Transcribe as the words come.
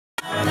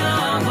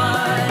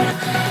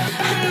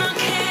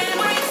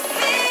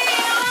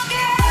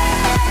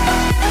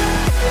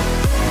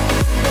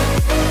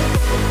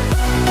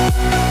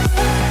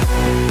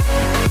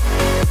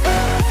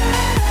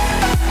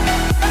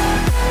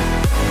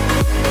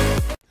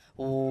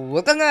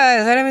Welcome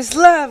guys, my name is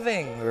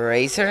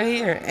LaughingRacer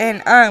here,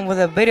 and I'm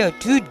with a video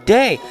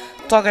today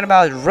talking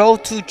about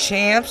Road to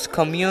Champs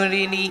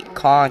community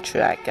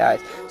contract, guys.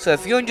 So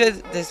if you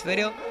enjoyed this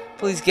video,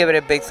 please give it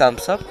a big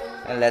thumbs up,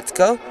 and let's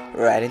go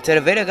right into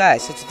the video,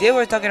 guys. So today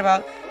we're talking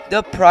about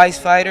the prize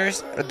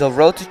fighters, the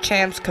Road to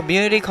Champs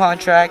community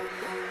contract,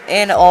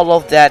 and all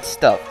of that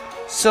stuff.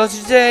 So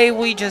today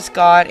we just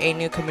got a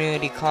new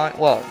community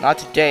well, not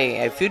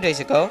today, a few days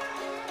ago.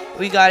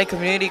 We got a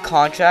community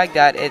contract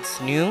that it's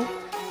new,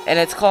 and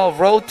it's called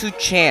Road to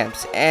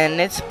Champs, and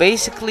it's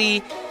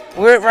basically,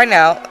 we're right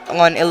now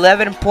on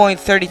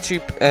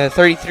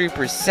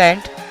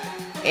 11.33%,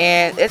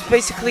 and it's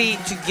basically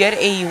to get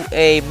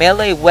a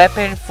melee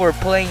weapon for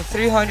playing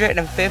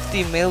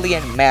 350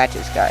 million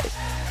matches, guys.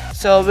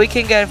 So we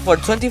can get it for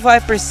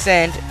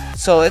 25%,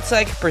 so it's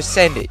like a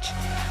percentage.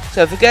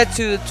 So if we get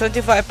to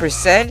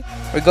 25%,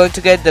 we're going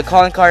to get the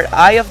calling card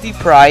Eye of the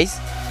Prize,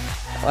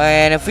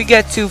 and if we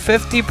get to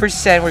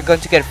 50%, we're going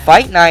to get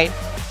Fight Night,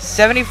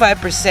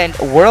 75%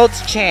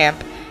 World's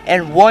Champ,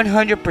 and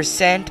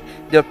 100%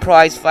 the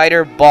Prize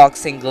Fighter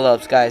boxing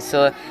gloves, guys.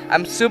 So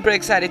I'm super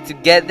excited to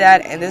get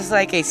that, and this is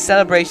like a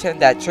celebration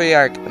that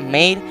Treyarch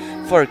made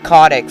for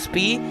COD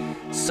XP.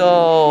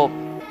 So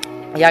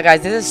yeah,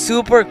 guys, this is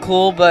super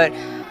cool, but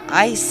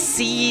I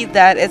see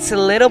that it's a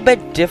little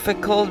bit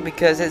difficult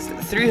because it's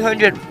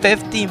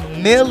 350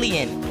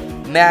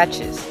 million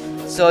matches.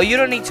 So you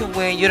don't need to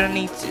win, you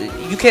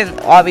can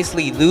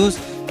obviously lose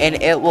and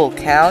it will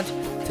count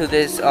to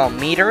this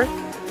meter.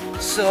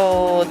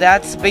 So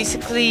that's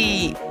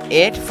basically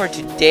it for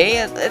today.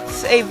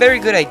 It's a very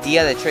good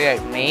idea that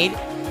Treyarch made.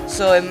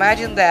 So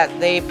imagine that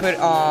they put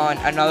on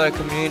another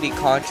community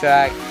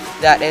contract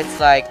that it's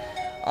like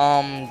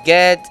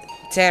get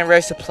 10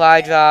 rare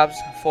supply drops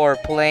for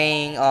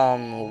playing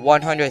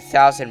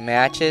 100,000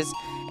 matches,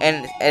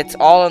 and it's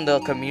all in the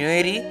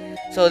community.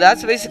 So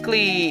that's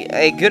basically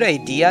a good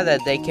idea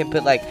that they can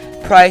put like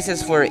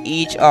prices for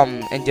each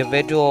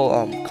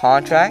individual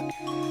contract.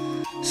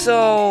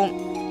 So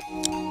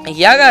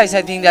yeah, guys,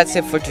 I think that's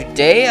it for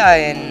today,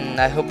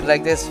 and I hope you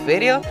like this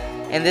video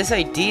and this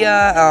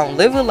idea.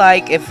 Leave a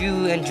like if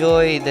you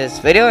enjoy this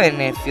video and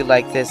if you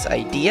like this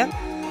idea.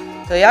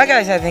 So yeah,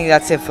 guys, I think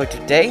that's it for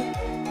today.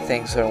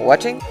 Thanks for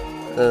watching.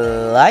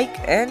 Like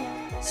and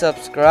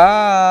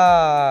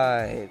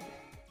subscribe.